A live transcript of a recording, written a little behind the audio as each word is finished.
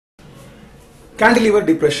Cantilever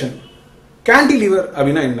depression. Cantilever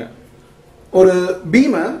அப்படினா என்ன? ஒரு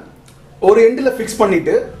பீமை ஒரு எண்டில் ஃபிக்ஸ்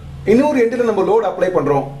பண்ணிட்டு இன்னொரு எண்டில் நம்ம லோட் அப்ளை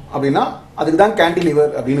பண்றோம் அப்படின்னா அதுக்கு தான் கேண்டிலிவர்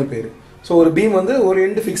அப்படின்னு பேரு. ஸோ ஒரு பீம் வந்து ஒரு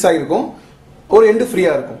எண்டு ஃபிக்ஸ் ஆகிருக்கும், ஒரு எண்டு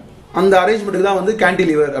ஃப்ரீயா இருக்கும். அந்த அரேஞ்ச்மெண்ட்டுக்கு தான் வந்து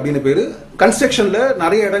கேண்டிலிவர் அப்படின்னு பேரு. கன்ஸ்ட்ரக்ஷன்ல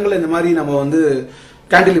நிறைய இடங்கள்ல இந்த மாதிரி நம்ம வந்து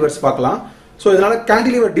கேண்டிலிவர்ஸ் பார்க்கலாம். ஸோ இதனால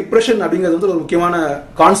கேண்டிலிவர் டிப்ரெஷன் அப்படிங்கிறது வந்து ஒரு முக்கியமான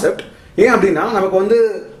கான்செப்ட். ஏன் அப்படின்னா நமக்கு வந்து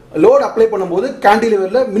லோட் அப்ளை பண்ணும்போது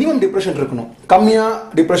கேண்டிலிவர்ல மினிமம் டிப்ரெஷன் இருக்கணும், கம்மியா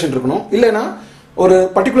டிப்ரெஷன் இருக்கணும். இல்லைன்னா ஒரு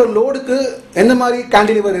பர்டிகுலர் லோடுக்கு எந்த மாதிரி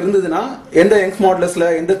கேண்டிலிவர் இருந்ததுன்னா, எந்த யங்ஸ் மாடுலஸ்ல,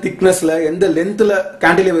 எந்த திக்னஸ்ல, எந்த லென்த்ல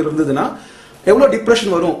கேண்டிலிவர் இருந்ததுன்னா எவ்வளவு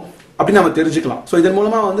டிப்ரெஷன் வரும் அப்படின்னு நம்ம தெரிஞ்சுக்கலாம். ஸோ இதன்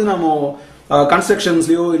மூலமா வந்து நம்ம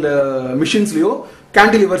கன்ஸ்ட்ரக்ஷன்ஸ்லயோ இல்ல மிஷின்ஸ்லயோ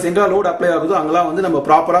கேண்டிலிவர்ஸ் எங்க லோட் அப்ளை ஆகுதோ அங்கெல்லாம் வந்து நம்ம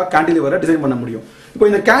ப்ராப்பரா கேண்டிலிவரை டிசைன் பண்ண முடியும். இப்போ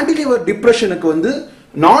இந்த கேண்டிலிவர் டிப்ரெஷனுக்கு வந்து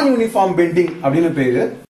நான் யூனிஃபார்ம் பெண்டிங் அப்படின்னு பேரு.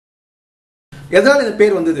 எதனால இந்த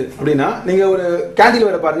பேர் வந்தது அப்படின்னா, நீங்க ஒரு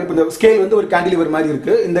கேண்டிலிவரை பாருங்க. இப்போ இந்த ஸ்கேல் வந்து ஒரு கேண்டிலிவர் மாதிரி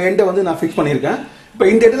இருக்கு. இந்த எண்டை வந்து நான் ஃபிக்ஸ் பண்ணியிருக்கேன். இப்போ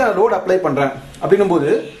இந்த இடத்துல நான் லோட் அப்ளை பண்றேன் அப்படின்னும் போது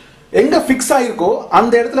எங்க ஃபிக்ஸ் ஆயிருக்கோ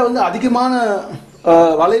அந்த இடத்துல வந்து அதிகமான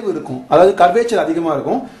வளைவு இருக்கும், அதாவது கர்வேச்சர் அதிகமா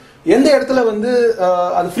இருக்கும். எந்த இடத்துல வந்து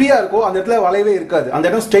அது ஃப்ரீயா இருக்கோ அந்த இடத்துல வளைவே இருக்காது, அந்த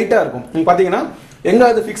இடம் ஸ்ட்ரெயிட்டா இருக்கும். நீங்க பாத்தீங்கன்னா எங்க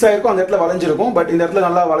அது ஃபிக்ஸ் ஆயிருக்கோ அந்த இடத்துல வளைஞ்சிருக்கும். பட் இந்த இடத்துல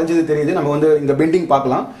நல்லா வளைஞ்சது தெரியுது, நம்ம வந்து இந்த பெண்டிங்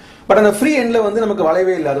பார்க்கலாம். பட் அந்த ஃப்ரீ எண்ட்ல வந்து நமக்கு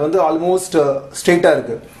வளைவே இல்லை, அது வந்து ஆல்மோஸ்ட் ஸ்ட்ரெயிட்டா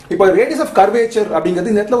இருக்கு. இப்போ ரேடியஸ் ஆஃப் கர்வேச்சர்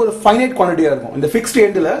அப்படிங்கிறது இந்த இடத்துல ஒரு ஃபைனைட் குவான்டிட்டியா இருக்கும். இந்த ஃபிக்ஸ்ட்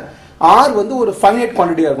எண்ட்ல ஆர் வந்து ஒரு ஃபைனைட்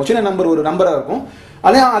குவான்டிட்டியா இருக்கும், சின்ன நம்பர் ஒரு நம்பரா இருக்கும்.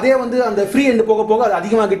 அதே வந்து அந்த ஃப்ரீ எண்ட் போக போக அது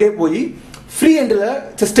அதிகமாகிட்டே போய் ஃப்ரீ எண்ட்ல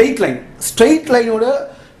ஸ்ட்ரெயிட் லைனோட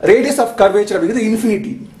ரேடியஸ் ஆஃப் கர்வேச்சர் அப்படிங்கிறது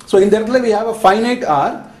இன்ஃபினிட்டி. ஸோ இந்த இடத்துல we have a finite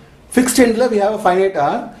r, fixed endல we have a finite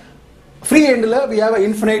r, free endல we have a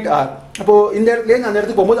infinite r. அப்போ இந்த இடத்துல அந்த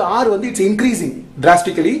இடத்துக்கு போகும்போது r வந்து இட்ஸ் இன்க்ரீசிங்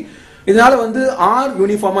drastically. இதனால வந்து r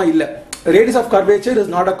யூனிஃபார்மா இல்ல, radius of curvature is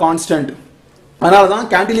not a constant. அதனால தான்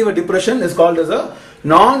cantilever depression is called as a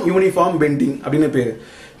non uniform bending அப்படின்னு பேரு.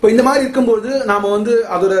 இப்போ இந்த மாதிரி இருக்கும்போது நாம வந்து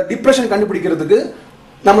அதோட டிப்ரெஷன் கண்டுபிடிக்கிறதுக்கு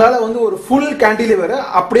நம்மளால வந்து ஒரு ஃபுல் கேண்டிலிவரை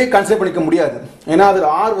அப்படியே கன்சிடர் பண்ணிக்க முடியாது, ஏன்னா அது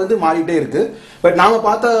ஆர் வந்து மாறிட்டே இருக்கு. பட் நாம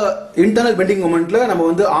பார்த்த இன்டர்னல் பெண்டிங் மொமெண்ட்ல நம்ம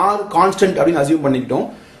வந்து ஆர் கான்ஸ்டன்ட் அப்படின்னு அசியூம் பண்ணிக்கிட்டோம்.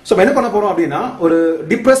 ஸோ என்ன பண்ண போறோம் அப்படின்னா, ஒரு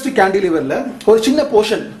டிப்ரெஸ்ட் கேண்டிலிவர்ல ஒரு சின்ன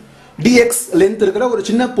போர்ஷன் டிஎக்ஸ் லென்த் இருக்கிற ஒரு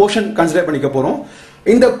சின்ன போர்ஷன் கன்சிடர் பண்ணிக்க போறோம்.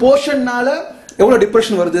 இந்த போர்ஷன்னால எவ்வளவு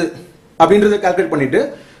டிப்ரெஷன் வருது அப்படின்றத கால்குலேட் பண்ணிட்டு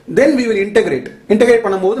தென் we will இன்டகிரேட்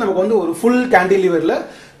பண்ணும்போது நமக்கு வந்து ஒரு ஃபுல் கேண்டிலிவர்ல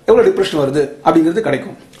எவ்வளவு டிப்ரெஷன் வருது அப்படிங்கிறது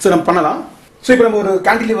கிடைக்கும். ஸோ நம்ம பண்ணலாம். ஸோ இப்போ நம்ம ஒரு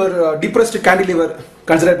கேண்டிலிவர், டிப்ரெஸ்ட் கேண்டிலிவர்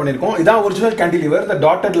கன்சிடர் பண்ணியிருக்கோம். இதான் ஒரிஜினல் கேண்டிலிவர். இந்த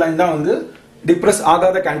டாட்டட் லைன் தான் வந்து டிப்ரெஸ்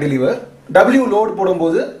ஆகாத கேண்டிலிவர். டபிள்யூ லோடு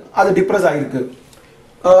போடும்போது அது டிப்ரெஸ் ஆகிருக்கு.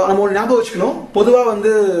 நம்ம ஒரு ஞாபகம் வச்சுக்கணும், பொதுவாக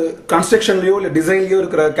வந்து கன்ஸ்ட்ரக்ஷன்லயோ இல்லை டிசைன்லயோ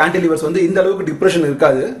இருக்கிற கேண்டிலிவர்ஸ் வந்து இந்த அளவுக்கு டிப்ரெஷன்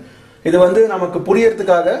இருக்காது. இது வந்து நமக்கு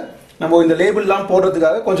புரியறதுக்காக நம்ம இந்த லேபிள்லாம்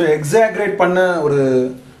போடுறதுக்காக கொஞ்சம் எக்ஸாக்ரேட் பண்ண ஒரு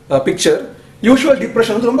பிக்சர். யூஷுவல்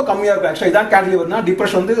டிப்ரெஷன் வந்து ரொம்ப கம்மியா இருக்கும். ஆக்சுவலா இதான் கேண்டிலிவர்னா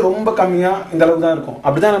டிப்ரெஷன் வந்து ரொம்ப கம்மியா இந்த அளவுக்கு தான் இருக்கும்.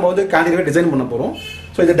 அப்படிதான் நம்ம வந்து கேண்டிலிவர் டிசைன் பண்ண போறோம்.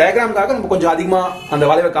 ஸோ இந்த டயக்ராமுக்காக நம்ம கொஞ்சம் அதிகமா அந்த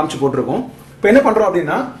வளைவை காமிச்சு போட்டிருக்கோம். இப்போ என்ன பண்றோம்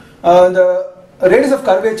அப்படின்னா, இந்த ரேடியஸ் ஆஃப்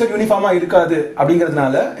கர்வேச்சர் யூனிஃபார்மா இருக்காது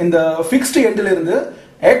அப்படிங்கிறதுனால இந்த ஃபிக்ஸ்ட் எண்ட்ல இருந்து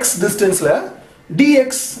எக்ஸ் டிஸ்டன்ஸ்ல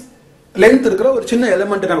டிஎக்ஸ் லென்த் இருக்கிற ஒரு சின்ன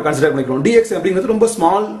எலிமெண்ட் நம்ம கன்சிடர் பண்ணிக்கிறோம். டிஎக்ஸ் அப்படிங்கிறது ரொம்ப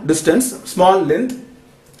small distance, small length.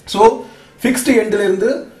 So fixed எண்ட்ல இருந்து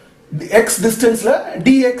எக்ஸ் டிஸ்டன்ஸ்ல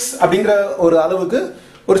டிஎக்ஸ் அப்படிங்கிற ஒரு அளவுக்கு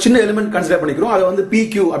ஒரு சின்ன எலிமெண்ட் கன்சிடர் பண்ணிக்கிறோம். அதை வந்து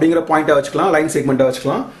PQ அப்படிங்கிற பாயிண்டா வச்சுக்கலாம், லைன் செக்மெண்டா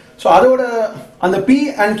வச்சுக்கலாம். ஸோ அதோட அந்த P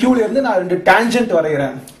அண்ட் Qல இருந்து நான் 2 டேஞ்சென்ட்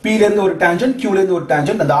வரைகிறேன். Pல இருந்து ஒரு டேஞ்சென்ட், Qல இருந்து ஒரு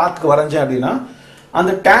டேஞ்சென்ட். அந்த ஆர்க்கு வரைஞ்சேன் அப்படின்னா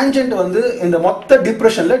அந்த டேஞ்சென்ட் வந்து இந்த மொத்த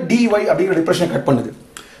டிப்ரெஷன்ல dy அப்படிங்கிற டிப்ரெஷன் கட் பண்ணுது.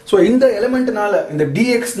 ஸோ இந்த எலிமெண்ட்னால, இந்த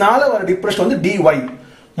dxனால வர டிப்ரெஷன் வந்து dy,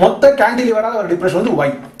 மொத்த கேண்டிலிவரால வர டிப்ரெஷன் வந்து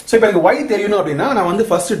y. ஸோ இப்போ எனக்கு y தெரியணும் அப்படின்னா நான் வந்து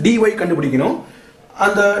ஃபர்ஸ்ட் dy கண்டுபிடிக்கணும்.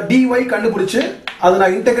 அந்த dy கண்டுபிடிச்சு அதை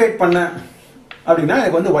நான் இன்டகிரேட் பண்ணேன் அப்படின்னா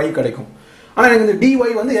எனக்கு வந்து y கிடைக்கும். ஆனா எனக்கு இந்த dy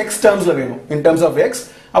வந்து x டேர்ம்ஸ்ல வேணும், இன் டேர்ம்ஸ் ஆஃப் x.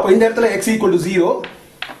 அப்போ இந்த இடத்துல x ஈக்குவல் டு 0,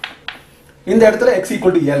 இந்த இடத்துல x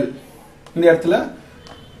ஈக்குவல் டு l, இந்த இடத்துல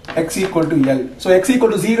x equal to l. So x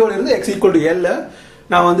equal to 0ல இருந்து x ஈக்குவல் டு l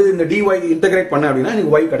நான் வந்து இந்த dy இன்டகிரேட் பண்ணேன் அப்படின்னா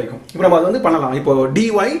எனக்கு y கிடைக்கும். இப்போ நம்ம அதை வந்து பண்ணலாம். இப்போ dy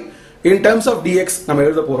in terms of dx நம்ம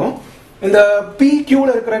எழுத போறோம். இந்த PQல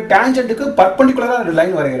இருக்கிற டேஞ்சென்ட்டுக்கு பர்பெண்டிகுலரா ஒரு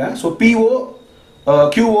லைன் வரைகிறேன். ஸோ PO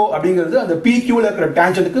QO அப்படிங்கிறது அந்த PQல இருக்கிற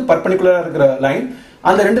டேஞ்சென்ட்டுக்கு பர்பெண்டிகுலரா இருக்கிற லைன்.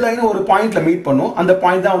 அந்த ரெண்டு லைனும் ஒரு பாயிண்ட்ல மீட் பண்ணும். அந்த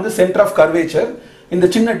பாயிண்ட் தான் வந்து சென்டர் ஆஃப் கர்வேச்சர், இந்த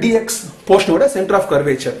சின்ன dx போர்ஷனோட சென்டர் ஆஃப்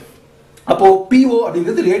கர்வேச்சர். அப்போ PO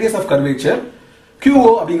அப்படிங்கிறது ரேடியஸ் ஆஃப் கர்வேச்சர்,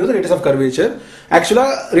 QO அப்படிங்கிறது ரேடியஸ் ஆஃப் கர்வேச்சர். ஆக்சுவலா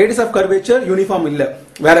ரேடியஸ் ஆஃப் கர்வேச்சர் யூனிஃபார்ம் இல்ல,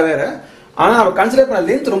 வேற வேற. ஆனா அவ கன்சிடர் பண்ண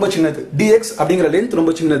லென்த் ரொம்ப சின்னது, dx அப்படிங்கிற லென்த்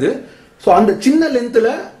ரொம்ப சின்னது. ஸோ அந்த சின்ன லென்த்ல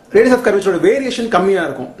ரேடியஸ் ஆஃப் கர்வேச்சரோட வேரியேஷன் கம்மியா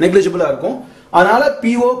இருக்கும், நெக்லிஜிபிளா இருக்கும். அதனால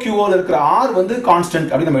PO QOல இருக்கிற R வந்து கான்ஸ்டன்ட்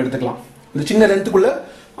அப்படின்னு நம்ம எடுத்துக்கலாம். இந்த சின்ன லென்த்துக்குள்ள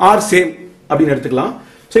R சேம் அப்படின்னு எடுத்துக்கலாம்.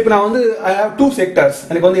 ஸோ இப்போ நான் வந்து ஐ ஹேவ் 2 செக்டர்ஸ்.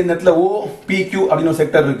 எனக்கு வந்து இந்த இடத்துல OPQ அப்படின்னு ஒரு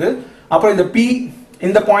செக்டர் இருக்கு. அப்புறம் இந்த P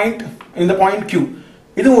இந்த பாயிண்ட் Q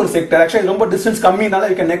இதுவும் ஒரு செக்டர். ஆக்சுவலி ரொம்ப distance கம்மினால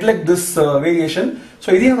you can neglect this variation. So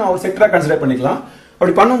இதையும் நான் ஒரு செக்டரா கன்சிடர் பண்ணிக்கலாம்.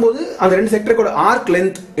 அப்படி பண்ணும்போது அந்த ரெண்டு செக்டரோட ஆர்க்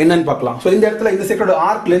லென்த் என்னன்னு பார்க்கலாம். ஸோ இந்த இடத்துல இந்த செக்டரோட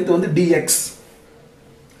ஆர்க் லென்த் வந்து dx.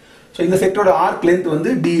 ஸோ இந்த செக்டரோட ஆர்க் லென்த்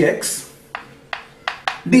வந்து dx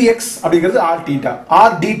அப்படிங்கிறது r theta, r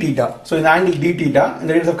d theta. So இந்த ஆங்கிள் d theta, இந்த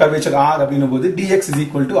ரேடியஸ் ஆஃப் கர்வேச்சர் r அப்படின்னும் போது dx is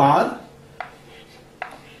equal to r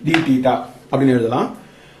d theta அப்படின்னு எழுதலாம்.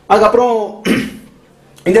 அதுக்கப்புறம்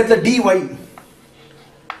இந்த இடத்துல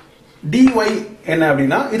dy என்ன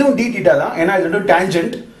அப்படின்னா இதுவும் d theta தான். ஏன்னா இது ரெண்டும்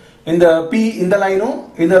டான்ஜென்ட். இந்த p இந்த லைனும்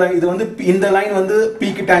இது வந்து இந்த லைன் வந்து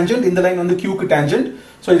p க்கு டான்ஜென்ட், இந்த லைன் வந்து q க்கு டான்ஜென்ட்.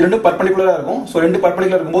 ஸோ இது ரெண்டும் பர்பெண்டிகுலரா இருக்கும். ஸோ ரெண்டு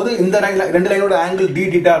பர்பெண்டிகுலர் இருக்கும்போது இந்த ரெண்டு லைனோட ஆங்கிள் d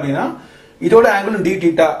theta அப்படின்னா இதோட ஆங்கிளும் d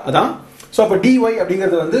theta அதான். ஸோ அப்போ dy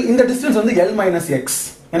அப்படிங்கிறது வந்து இந்த டிஸ்டன்ஸ் வந்து l minus x.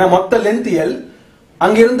 ஏன்னா மொத்த லென்த் l,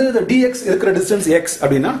 அங்கிருந்து இந்த dx இருக்கிற டிஸ்டன்ஸ் x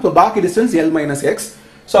அப்படின்னா இப்போ பாக்கி distance l minus x.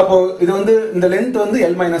 So அப்போ இது வந்து இந்த லென்த் வந்து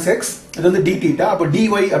l minus x, இது வந்து d theta. அப்போ dy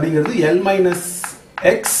அப்படிங்கிறது l minus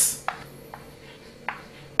x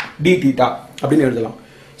d theta அப்படின்னு எழுதலாம்.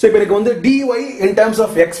 ஸோ இப்போ எனக்கு வந்து dy in terms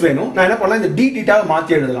of x வேணும். நான் என்ன பண்ணலாம், இந்த d theta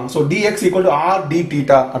மாற்றி எழுதலாம். So dx equal to r d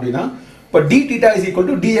theta அப்படின்னா இப்போ d theta is equal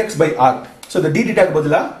to dx by r. So இந்த d theta க்கு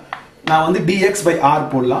பதிலா நான் வந்து dx by r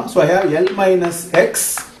போடலாம். So I have l minus x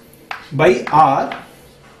by r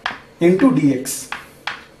into dx.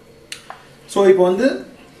 So இப்போ வந்து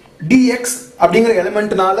dx அப்படிங்கிற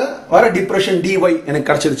எலிமெண்ட்னால வர டிப்ரெஷன் dy எனக்கு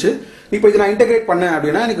கிடைச்சிருச்சு. இப்போ இதை நான் இன்டகிரேட் பண்ணேன்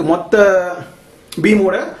அப்படின்னா எனக்கு மொத்த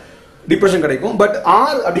பீமோட டிப்ரெஷன் கிடைக்கும். பட்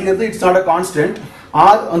r அப்படிங்கிறது it's not a constant,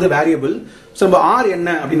 r வந்து வேரியபிள். ஸோ நம்ம r என்ன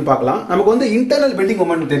அப்படின்னு பார்க்கலாம். நமக்கு வந்து இன்டர்னல் பெண்டிங்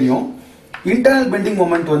மொமெண்ட் தெரியும். இன்டர்னல் பெண்டிங்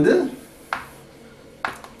மொமெண்ட் வந்து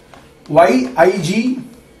yig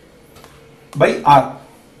by r.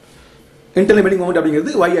 Internal bending moment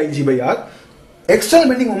அப்படிங்கிறது yig by r. External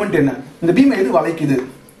bending moment என்ன, இந்த பீம் எது வளைக்குது.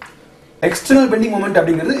 எக்ஸ்டர்னல் பெண்டிங் மொமெண்ட்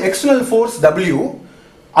அப்படிங்கிறது எக்ஸ்டர்னல் ஃபோர்ஸ் w,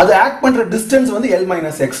 அது ஆக்ட் பண்ற டிஸ்டன்ஸ் வந்து l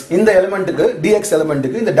minus x. இந்த எலிமெண்ட்டுக்கு dx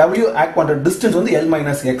எலிமெண்ட்டுக்கு இந்த w ஆக்ட் பண்ற டிஸ்டன்ஸ் வந்து l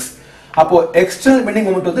minus x. அப்போ எக்ஸ்டர்னல் பெண்டிங்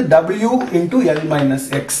மொமெண்ட் வந்து w into l minus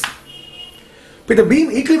x. இப்போ இந்த பீம்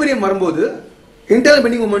ஈக்குலிபிரியம் வரும்போது internal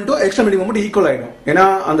bending மொமெண்ட்டும் external bending moment equal ஆயிடும். ஏன்னா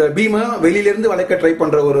அந்த பீமை வெளியில இருந்து வளைக்க ட்ரை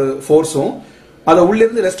பண்ற ஒரு ஃபோர்ஸும் அதை உள்ள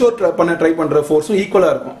இருந்து ரெஸ்டோர் பண்ண ட்ரை பண்ற ஃபோர்ஸும் ஈக்குவலா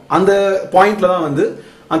இருக்கும். அந்த பாயிண்ட்ல தான் வந்து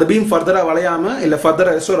அந்த பீம் ஃபர்தரா வளையாம இல்ல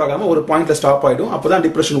ஃபர்தரா ரெஸ்டோர் ஆகாம ஒரு பாயிண்ட்ல ஸ்டாப் ஆயிடும். அப்பதான்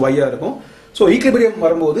டிப்ரெஷன் y-ஆ இருக்கும். ஸோ ஈக்குலிபிரியம்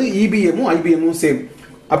வரும்போது EBM-உம் IBM-உம் சேம்.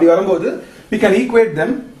 அப்படி வரும்போது we can equate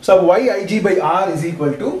them. So yig by r is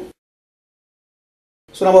equal to,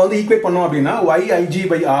 so நம்ம வந்து ஈக்குவேட் பண்ணோம் அப்படின்னா yig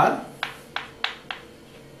by r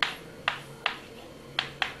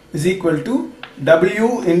is equal to w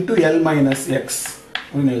into l minus x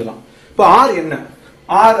அப்படின்னு எழுதலாம். இப்போ r என்ன,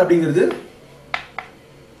 r அப்படிங்கிறது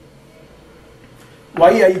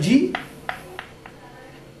yig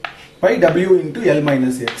by w into l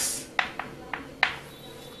minus x.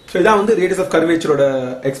 So இதான் வந்து ரேடியஸ் ஆஃப் கர்வேச்சரோட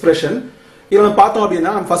எக்ஸ்பிரஷன். இதை நம்ம பார்த்தோம்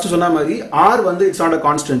அப்படின்னா நம்ம ஃபர்ஸ்ட் சொன்ன மாதிரி r வந்து இட்ஸ் நாட் அ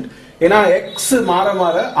கான்ஸ்டன்ட். ஏன்னா x மாற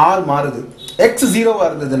மாற r மாறுது. x 0வா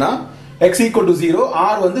இருந்ததுன்னா x equal to 0,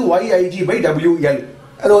 r வந்து yig by wl,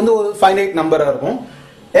 அது வந்து ஒரு ஃபைனைட் நம்பரா இருக்கும்.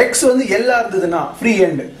 x வந்து l ஆ இருந்ததுன்னா ஃப்ரீ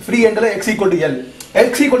எண்ட்ல x equal to l,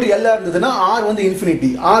 x equal to l ஆ இருந்ததுன்னா r வந்து infinity,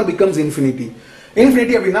 r becomes infinity.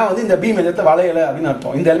 Infinity அப்படின்னா வந்து இந்த பீம் இந்த இடத்துல வளையல அப்படின்னு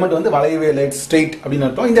அர்த்தம். இந்த எலிமெண்ட் வந்து வளையவே இல்லை, இட்ஸ் ஸ்ட்ரெயிட் அப்படின்னு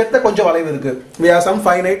அர்த்தம். இந்த இடத்துல கொஞ்சம் வளைவு இருக்கு, we have some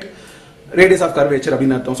finite radius of curvature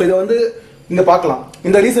அப்படின்னு அர்த்தம். ஸோ இதை வந்து இங்க பார்க்கலாம்.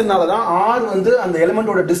 இந்த ரீசன்னால தான் r வந்து அந்த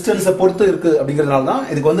எலிமெண்டோட டிஸ்டன்ஸை பொறுத்து இருக்கு அப்படிங்கிறதுனால தான்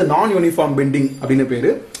இதுக்கு வந்து நான் யூனிஃபார்ம் பெண்டிங் அப்படின்னு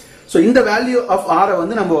பேரு. ஸோ இந்த வேல்யூ ஆஃப் r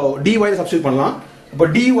வந்து நம்ம dy சப்ஸ்டிட்யூட் பண்ணலாம். இப்போ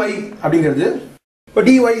dy அப்படிங்கிறது இப்போ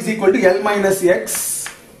dy is equal to l minus x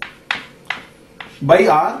by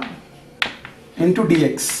r into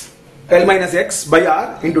dx. l minus x by r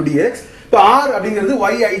into dx. இப்போ r அப்படிங்கிறது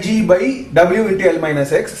yig by w into l minus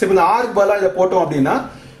x. இப்போ இந்த r க்கு பதிலா இதை போட்டோம் அப்படின்னா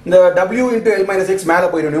இந்த w into l minus x மேல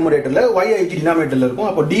போயிடும் நியூமரேட்டர்ல, yig டினாமினேட்டர்ல இருக்கும்.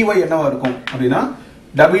 அப்போ dy என்னவா இருக்கும் அப்படின்னா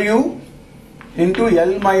w into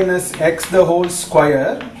l minus x the whole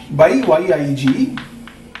square by yig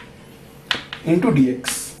into dx.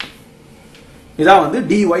 இதான் வந்து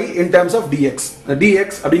dy in terms of dx. dx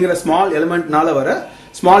அப்படிங்கிற ஸ்மால் எலிமெண்ட்னால வர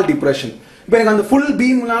ஸ்மால் டிப்ரெஷன். இப்போ எனக்கு அந்த ஃபுல்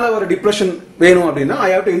பீம்னால வர டிப்ரெஷன் வேணும் அப்படின்னா I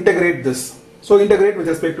have to integrate this. So integrate with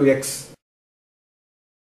respect to x.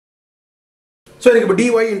 So எனக்கு இப்போ dy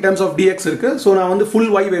in terms of dx இருக்கு. So நான் வந்து full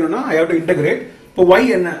y வேணும்னா I have to integrate. இப்போ y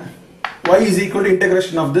என்ன, y is equal to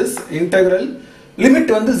integration of this integral limit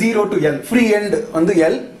வந்து 0 to l, free end வந்து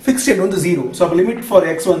l, fixed end வந்து 0. So அப்போ limit for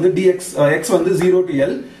x வந்து dx x வந்து 0 to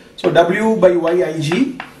l. So w by yig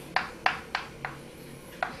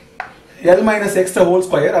L minus x the whole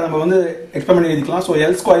square. அதை நம்ம வந்து experiment எழுதிக்கலாம். So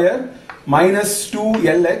L square minus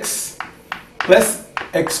 2LX plus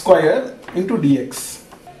x square into dx.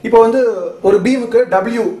 இப்போ வந்து ஒரு பீமுக்கு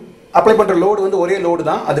W அப்ளை பண்ற லோடு வந்து ஒரே லோடு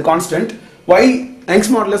தான், அது constant. Y Young's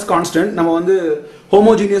modulus constant, நம்ம வந்து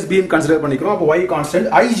ஹோமோஜீனியஸ் பீம் கன்சிடர் பண்ணிக்கிறோம். அப்போ y constant.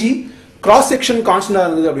 IG cross section கான்ஸ்டன்டா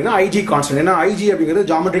இருந்தது அப்படின்னா IG கான்ஸ்டன்ட். ஏன்னா IG அப்படிங்கிறது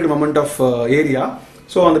geometrical moment of area.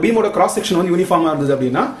 So அந்த பீமோட கிராஸ் செக்ஷன் வந்து யூனிஃபார்மா இருந்தது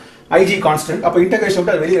அப்படின்னா IG கான்ஸ்டன்ட். அப்போ இன்டகிரேஷன்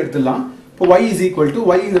விட்டு அதை வெளியே எடுத்துடலாம். இப்போ y is equal to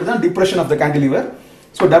y தான் depression of the cantilever.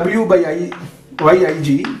 So W by y IG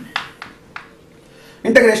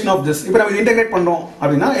integration of this. இப்போ நம்ம இன்டகிரேட் பண்றோம்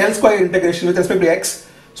அப்படின்னா L square integration with respect to x.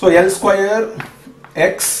 So L square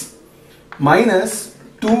x minus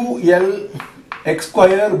 2L x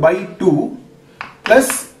square by 2 plus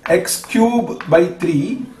x cube by 3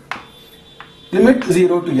 limit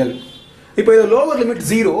 0 to L. இப்போ இது lower limit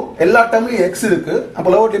 0, எல்லா டேர்ம்லயும் x இருக்கு. அப்ப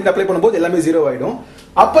lower limit apply பண்ணும்போது எல்லாமே 0 ஆயிடும்.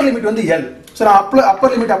 upper limit வந்து L. So நான் upper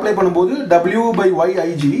limit அப்ளை பண்ணும்போது W by y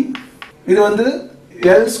IG இது வந்து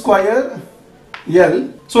L square L.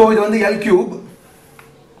 So இது வந்து L cube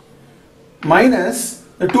minus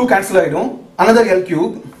 2 cancel ஆயிடும். another L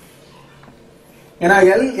cube. ஏன்னா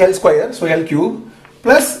L square, so L cube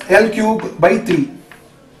plus L cube by 3.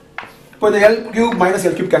 இப்போ இந்த L cube minus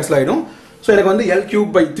L cube cancel ஆயிடும். So எனக்கு வந்து L cube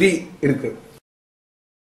by 3 இருக்கு.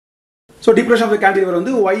 So depression of the cantilever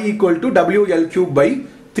வந்து y equal to WL cube by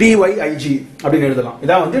 3y IG அப்படின்னு எழுதலாம்.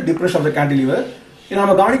 இதான் வந்து depression of the cantilever.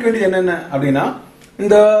 நம்ம கவனிக்க வேண்டியது என்னென்ன அப்படின்னா,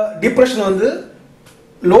 இந்த டிப்ரெஷன் வந்து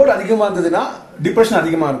லோட் அதிகமா இருந்ததுன்னா டிப்ரெஷன்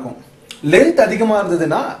அதிகமா இருக்கும். லென்த் அதிகமா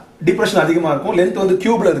இருந்ததுன்னா டிப்ரெஷன் அதிகமா இருக்கும். லென்த் வந்து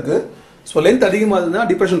கியூப்ல இருக்கு. ஸோ லென்த் அதிகமா இருந்ததுன்னா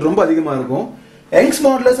டிப்ரெஷன் ரொம்ப அதிகமா இருக்கும். யங்ஸ்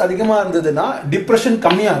மாடுலஸ் அதிகமா இருந்ததுன்னா டிப்ரெஷன்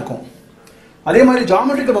கம்மியா இருக்கும். அதே மாதிரி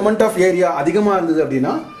ஜியோமெட்ரிக்கல் மொமெண்ட் ஆஃப் ஏரியா அதிகமா இருந்தது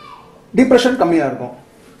அப்படின்னா டிப்ரெஷன் கம்மியா இருக்கும்.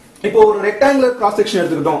 இப்போ ஒரு ரெக்டாங்குலர் கிராஸ் செக்ஷன்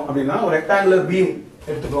எடுத்துக்கிட்டோம் அப்படின்னா, ஒரு ரெக்டாங்குலர் பீம்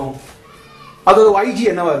எடுத்துக்கிறோம். அதோட YG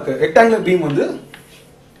என்னவா இருக்கு? ரெக்டாங்குலர் பீம் வந்து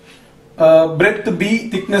பிரெத் B,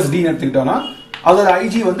 திக்னஸ் D எடுத்துக்கிட்டோம்னா அதோட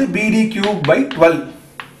IG வந்து BD cube by 12.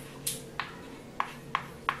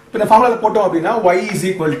 இப்போ இந்த ஃபார்முலால போட்டோம் அப்படின்னா y is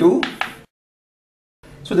equal to,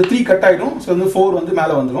 so இந்த 3 கட் ஆயிடும். ஸோ வந்து 4 வந்து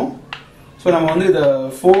மேலே வந்துடும். ஸோ நம்ம வந்து இதை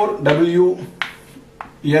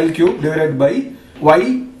 4WL cube divided by y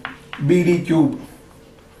BD cube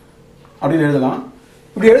அப்படின்னு எழுதலாம்.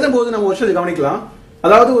 இப்படி எழுதும்போது நம்ம ஒரு விஷயத்தை கவனிக்கலாம்.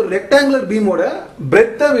 அதாவது ஒரு ரெக்டாங்குலர் பீமோட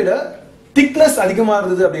பிரெத்தை விட திக்னஸ் அதிகமாக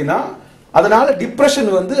இருந்தது அப்படின்னா அதனால டிப்ரெஷன்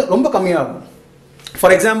வந்து ரொம்ப கம்மியாகும்.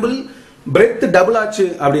 ஃபார் எக்ஸாம்பிள் பிரெத் டபுள் ஆச்சு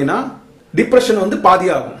அப்படின்னா டிப்ரெஷன் வந்து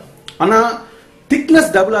பாதியாகும். ஆனால்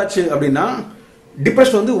திக்னஸ் டபுள் ஆச்சு அப்படின்னா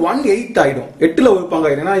டிப்ரெஷன் வந்து 1/8 ஆயிடும். 8ல் ஒரு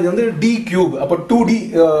பங்காயிடும். ஏன்னா இது வந்து D கியூப், அப்போ 2D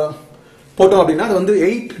போட்டோம் அப்படின்னா அது வந்து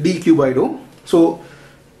 8D கியூப் ஆயிடும். ஸோ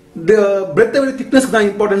பிரெத்தை விட திக்னஸ்க்கு தான்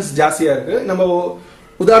இம்பார்ட்டன்ஸ் ஜாஸ்தியாக இருக்கு. நம்ம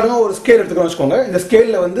உதாரணமாக ஒரு ஸ்கேல் எடுத்துக்கணும் வச்சுக்கோங்க. இந்த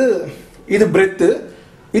ஸ்கேலில் வந்து இது பிரெத்து,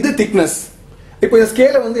 இது திக்னஸ். இப்போ இந்த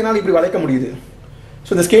ஸ்கேலை வந்து என்னால் இப்படி வளைக்க முடியுது. ஸோ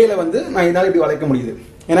இந்த ஸ்கேலை வந்து நான் என்னால் இப்படி வளைக்க முடியுது.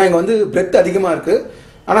 ஏன்னா இங்கே வந்து பிரெத் அதிகமாக இருக்கு,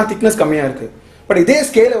 ஆனால் திக்னஸ் கம்மியாக இருக்கு. பட் இதே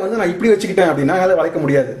ஸ்கேலை வந்து நான் இப்படி வச்சுக்கிட்டேன் அப்படின்னா என்னால் வளைக்க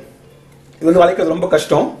முடியாது. இது வந்து வளைக்கிறது ரொம்ப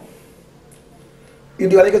கஷ்டம்.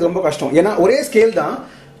 இப்படி வளைக்கிறது ரொம்ப கஷ்டம். ஏன்னா ஒரே ஸ்கேல் தான்,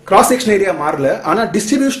 கிராஸ் செக்ஷன் ஏரியா மாறல, ஆனால்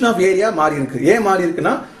டிஸ்ட்ரிபியூஷன் ஆஃப் ஏரியா மாறி இருக்கு. ஏன் மாறி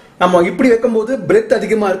இருக்குன்னா, நம்ம இப்படி வைக்கும்போது பிரெத்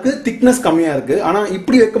அதிகமா இருக்கு, திக்னஸ் கம்மியா இருக்கு. ஆனா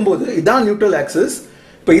இப்படி வைக்கும்போது இதான் நியூட்ரல் ஆக்சிஸ்.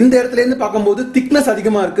 இப்போ இந்த இடத்துல இருந்து பார்க்கும்போது திக்னஸ்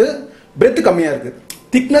அதிகமா இருக்கு, பிரெத் கம்மியா இருக்கு.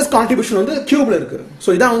 திக்னஸ் கான்ட்ரிபியூஷன் வந்து கியூப்ல இருக்கு. ஸோ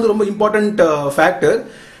இதான் வந்து ரொம்ப இம்பார்ட்டன்ட் ஃபேக்டர்.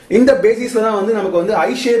 இந்த பேசிஸ்ல தான் வந்து நமக்கு வந்து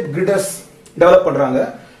ஐ ஷேப் கிரிடர்ஸ் டெவலப் பண்றாங்க.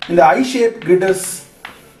 இந்த ஐ ஷேப் கிரிடர்ஸ்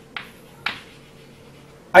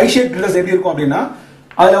எப்படி இருக்கும் அப்படின்னா,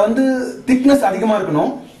 அதுல வந்து திக்னஸ் அதிகமா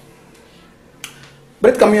இருக்கணும்,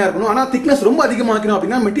 பிரெத் கம்மியா இருக்கணும். ஆனா திக்னஸ் ரொம்ப அதிகமா இருக்கணும்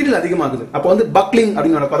அப்படின்னா மெட்டீரியல் அதிகமாகுது. அப்போ வந்து பக்லிங்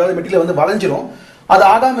அப்படின்னு நடக்கும். அதாவது மெட்டீரியல் வந்து வளைஞ்சிரும். அது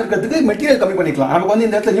ஆகாம இருக்கிறதுக்கு மெட்டீரியல் கம்மி பண்ணிக்கலாம். நமக்கு வந்து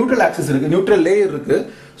இந்த இடத்துல நியூட்ரல் ஆக்சிஸ் இருக்கு, நியூட்ரல் லேயர் இருக்கு.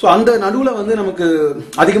 ஸோ அந்த நடுவுல வந்து நமக்கு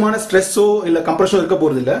அதிகமான ஸ்ட்ரெஸ்ஸோ இல்ல கம்ப்ரஷனோ இருக்க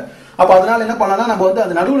போறது இல்லை. அப்போ அதனால என்ன பண்ணலாம், நம்ம வந்து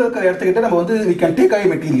அந்த நடுவில் இருக்கிற இடத்துக்கிட்ட நம்ம வந்து we can take away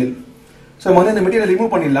material. So நம்ம வந்து இந்த மெட்டீரியல்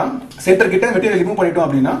ரிமூவ் பண்ணிடலாம். சென்டர் கிட்ட மெட்டீரியல் ரிமூவ் பண்ணிட்டோம்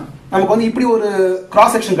அப்படின்னா நமக்கு வந்து இப்படி ஒரு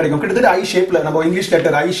கிராஸ் செக்ஷன் கிடைக்கும். கிட்டத்தட்ட ஐ ஷேப்ல, நம்ம இங்கிலீஷ்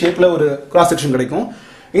லெட்டர் ஐ ஷேப்ல ஒரு கிராஸ் செக்ஷன் கிடைக்கும்.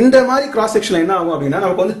 இந்த மாதிரி கிராஸ் செக்ஷன்ல என்ன ஆகும் அப்படின்னா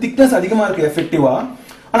நமக்கு வந்து திக்னஸ் அதிகமா இருக்கு எஃபெக்டிவா,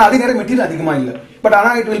 ஆனா அதே நேரம் மெட்டீரியல் அதிகமா இல்ல. பட் ஆனா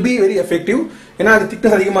it will be very effective. ஏன்னா அது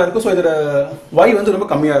திக்னஸ் அதிகமா இருக்கும். ஸோ இதோட y வந்து ரொம்ப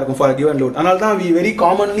கம்மியா இருக்கும் ஃபார் கிவன் லோட். அதனால தான் we very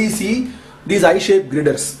commonly see these I-shaped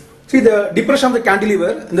girders. See the depression of the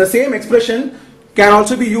cantilever, the same expression can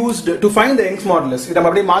also be used to find the Young's modulus. இத நம்ம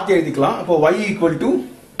அப்படியே மாத்தி எழுதிக்கலாம். அப்போ y equal to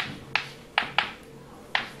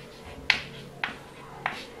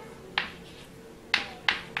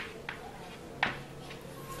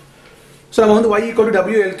ஸோ நம்ம வந்து y equal to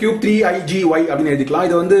WL cube 3IGY அப்படின்னு எழுதிக்கலாம்.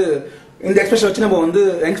 இது வந்து இந்த எக்ஸ்பிரஷன் வச்சு நம்ம வந்து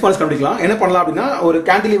Young's modulus கண்டுபிடிக்கலாம். என்ன பண்ணலாம் அப்படின்னா, ஒரு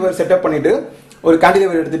கேண்டிலிவர் செட்டப் பண்ணிட்டு ஒரு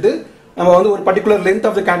கேண்டிலிவர் எடுத்துட்டு நம்ம வந்து ஒரு particular length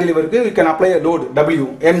of the கேண்டிலிவருக்கு we can apply a load W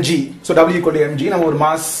mg. so W equal to mg. நம்ம ஒரு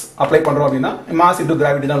மாஸ் அப்ளை பண்றோம் அப்படின்னா மாஸ் இன்டு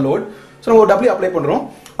கிராவிட்டி தான் லோட். ஸோ நம்ம ஒரு W அப்ளை பண்றோம்.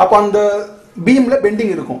 அப்போ அந்த பீம்ல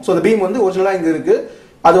பெண்டிங் இருக்கும். ஸோ அந்த பீம் வந்து ஒரிஜினலா இங்க இருக்கு.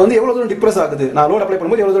 அது வந்து எவ்வளவு தூரம் டிப்ரெஸ் ஆகுது, நான் லோட் அப்ளை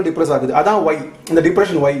பண்ணும்போது எவ்வளவு தூரம் டிப்ரெஸ் ஆகுது, அதான் y, இந்த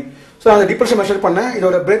டிப்ரெஷன் y. ஸோ அந்த டிப்ரெஷன் மெஷர் பண்ண,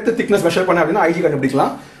 இதோட பிரெத் திக்னஸ் மெஷர் பண்ண அப்படின்னா IG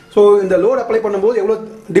கண்டுபிடிக்கலாம். ஸோ இந்த லோட் அப்ளை பண்ணும்போது எவ்வளவு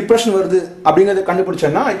டிப்ரெஷன் வருது அப்படிங்கறத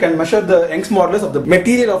கண்டுபிடிச்சேன்னா I can measure the Young's modulus of the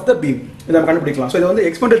material of the beam. இதை நம்ம கண்டுபிடிக்கலாம். ஸோ இது வந்து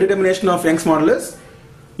experimental determination of Young's modulus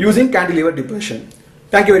using cantilever depression.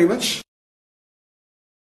 Thank you very much.